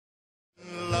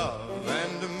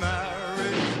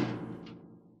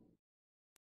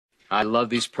I love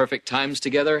these perfect times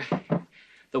together.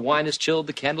 The wine is chilled,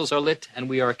 the candles are lit, and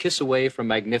we are a kiss away from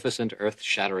magnificent,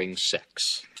 earth-shattering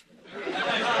sex.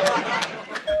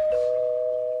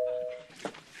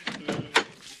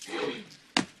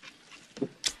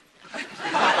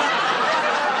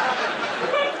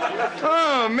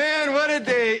 Oh, man, what a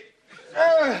day.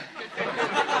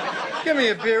 Give me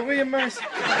a beer, will you, Marcy?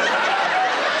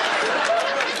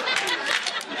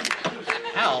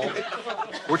 Hal,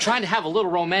 we're trying to have a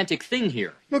little romantic thing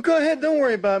here. Well, go ahead, don't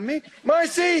worry about me.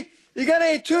 Marcy, you got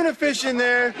any tuna fish in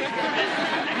there?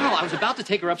 Hal, I was about to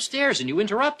take her upstairs and you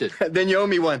interrupted. Then you owe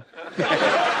me one.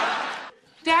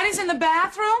 Daddy's in the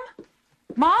bathroom?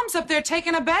 Mom's up there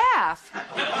taking a bath.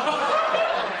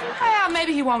 Well,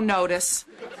 maybe he won't notice.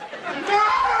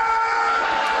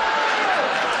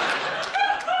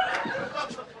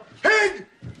 Pig!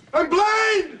 I'm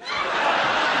blind!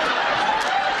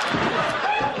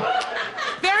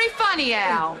 Very funny,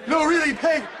 Al. No, really,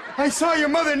 Peg. I saw your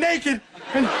mother naked,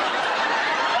 and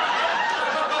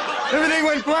everything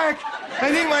went black.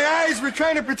 I think my eyes were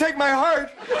trying to protect my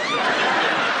heart.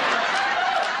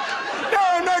 No,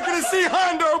 I'm not going to see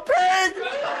Hondo, Peg!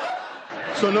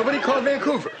 So nobody called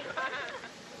Vancouver.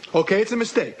 Okay, it's a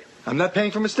mistake. I'm not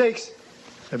paying for mistakes.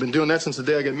 I've been doing that since the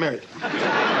day I got married.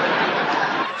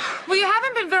 Well, you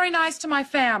haven't been very nice to my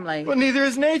family. Well, neither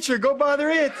is nature. Go bother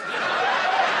it.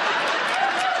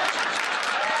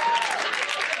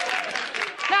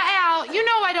 Now, Al, you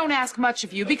know I don't ask much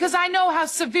of you because I know how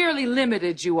severely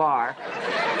limited you are.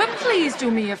 But please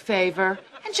do me a favor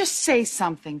and just say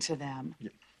something to them.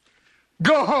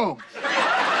 Go home.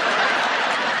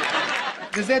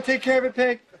 Does that take care of it,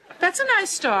 Peg? That's a nice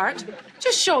start.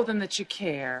 Just show them that you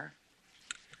care.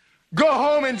 Go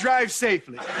home and drive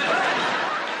safely.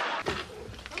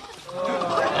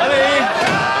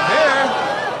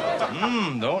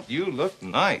 Don't you look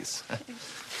nice?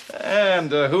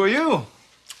 And who are you?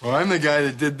 Well, I'm the guy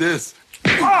that did this.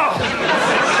 Daddy,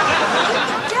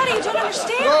 you don't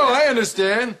understand. Oh, I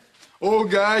understand. Old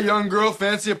guy, young girl,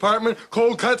 fancy apartment,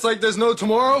 cold cuts like there's no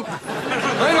tomorrow.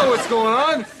 I know what's going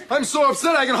on. I'm so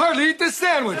upset I can hardly eat this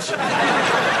sandwich.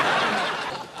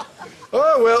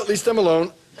 Oh, well, at least I'm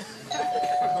alone.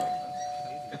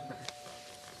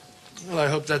 Well, I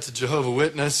hope that's a Jehovah's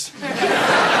Witness.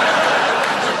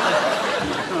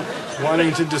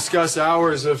 Wanting to discuss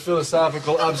hours of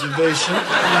philosophical observation.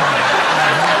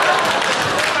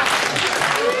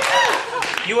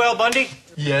 You Al Bundy?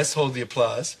 Yes, hold the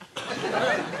applause.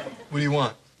 What do you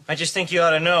want? I just think you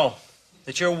ought to know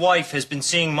that your wife has been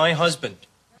seeing my husband.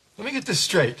 Let me get this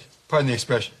straight. Pardon the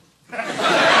expression.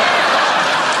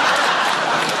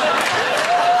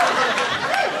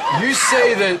 You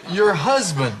say that your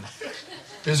husband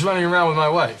is running around with my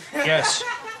wife? Yes.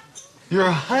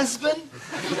 Your husband?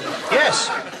 Yes.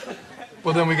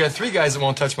 Well, then we got three guys that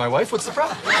won't touch my wife. What's the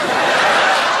problem?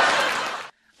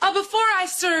 Before I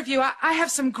serve you, I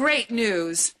have some great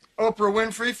news. Oprah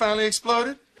Winfrey finally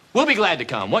exploded? We'll be glad to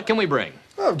come. What can we bring?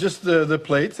 Oh, just the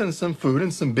plates and some food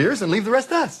and some beers and leave the rest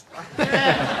to us.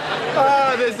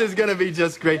 Oh, this is going to be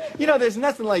just great. You know, there's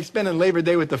nothing like spending Labor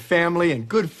Day with the family and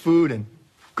good food and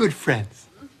good friends.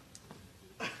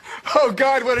 Oh,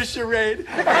 God, what a charade.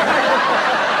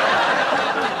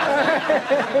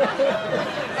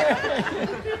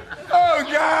 Oh,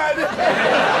 God.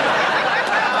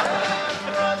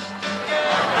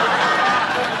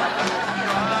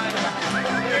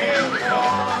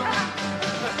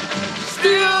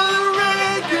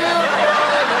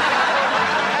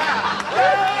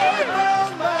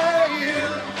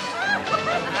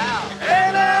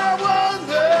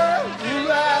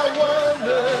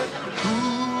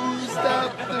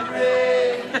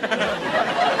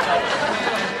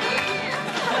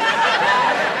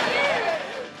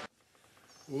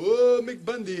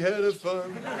 Bundy had a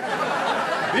farm,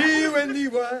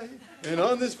 B-U-N-D-Y, and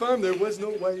on this farm there was no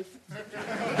wife.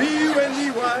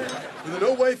 B-U-N-D-Y, with a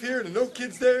no wife here and no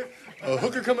kids there, a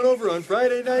hooker coming over on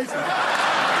Friday nights.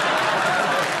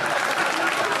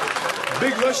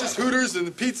 Big luscious Hooters and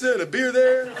a pizza and a beer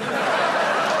there.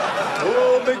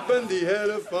 Oh, Mick Bundy had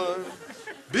a farm,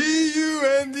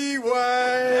 B-U-N-D-Y.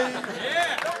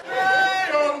 Yeah.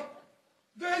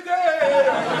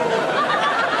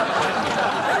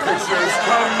 Pictures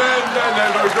come and I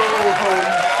never go home.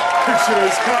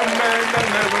 Pictures come and I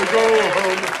never go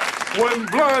home. One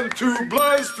blonde, two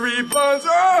blondes, three blondes.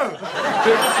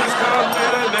 Pictures come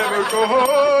and I never go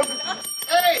home.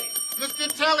 Hey, Mr.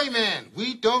 Tellyman,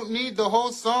 we don't need the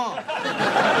whole song.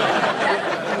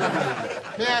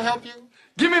 May I help you?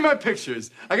 Give me my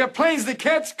pictures. I got planes to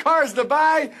catch, cars to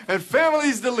buy, and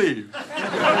families to leave.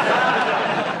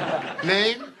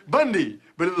 Name? Bundy.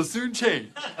 but it'll soon change.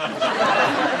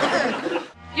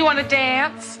 You want to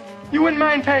dance? You wouldn't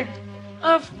mind, Peg?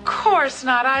 Of course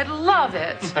not. I'd love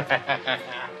it.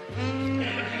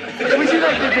 Would you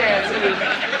like to dance?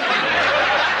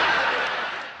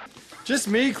 Just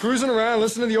me cruising around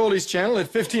listening to the Oldies channel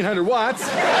at 1500 watts.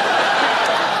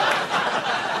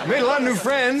 Made a lot of new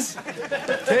friends.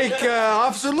 Take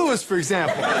Officer Lewis, for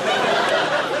example.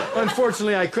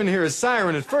 Unfortunately, I couldn't hear his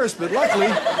siren at first, but luckily,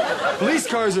 police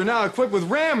cars are now equipped with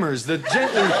rammers that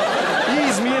gently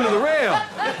ease me into the rail.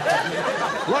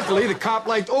 Luckily, the cop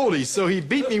liked Oldies, so he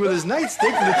beat me with his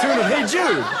nightstick to the tune of Hey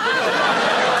Jude.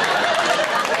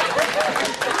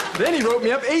 Then he wrote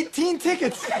me up 18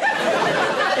 tickets,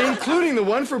 including the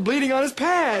one for bleeding on his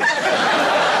pad.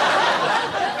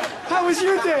 How was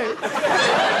your day?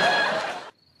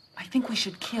 I think we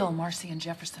should kill Marcy and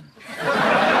Jefferson.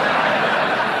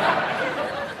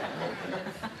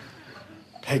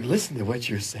 Peg, listen to what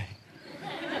you're saying.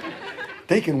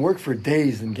 They can work for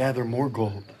days and gather more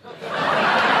gold.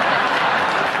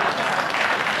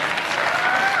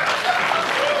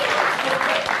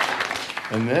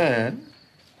 And then,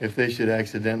 if they should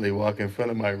accidentally walk in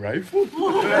front of my rifle...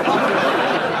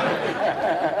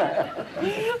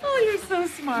 Oh, you're so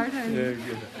smart, honey. Yeah,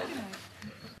 good.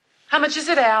 How much is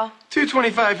it, Al?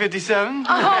 $225.57.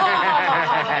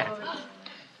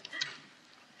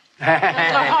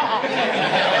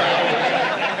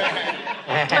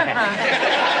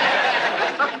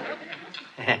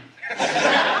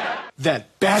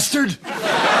 That bastard!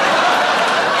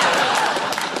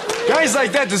 Guys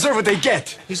like that deserve what they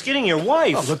get. He's getting your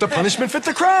wife. Oh, let the punishment fit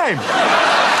the crime.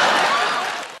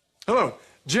 Hello,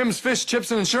 Jim's Fish,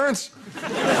 Chips, and Insurance.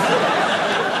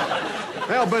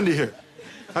 Al Bundy here.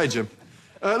 Hi, Jim.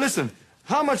 Listen,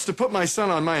 how much to put my son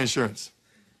on my insurance?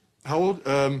 How old?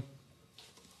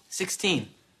 16.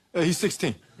 He's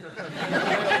 16.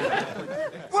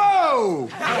 Whoa!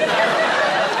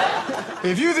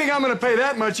 If you think I'm gonna pay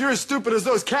that much, you're as stupid as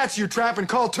those cats you trap and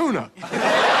call tuna.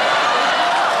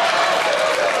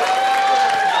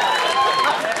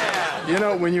 You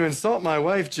know, when you insult my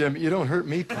wife, Jim, you don't hurt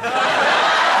me. Well,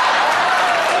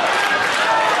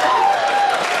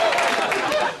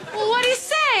 what'd he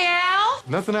say, Al?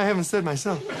 Nothing I haven't said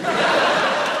myself.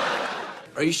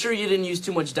 Are you sure you didn't use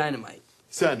too much dynamite?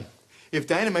 Son, if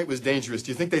dynamite was dangerous,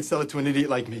 do you think they'd sell it to an idiot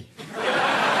like me?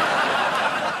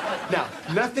 Now,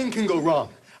 nothing can go wrong.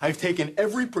 I've taken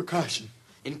every precaution.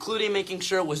 Including making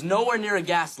sure it was nowhere near a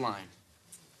gas line.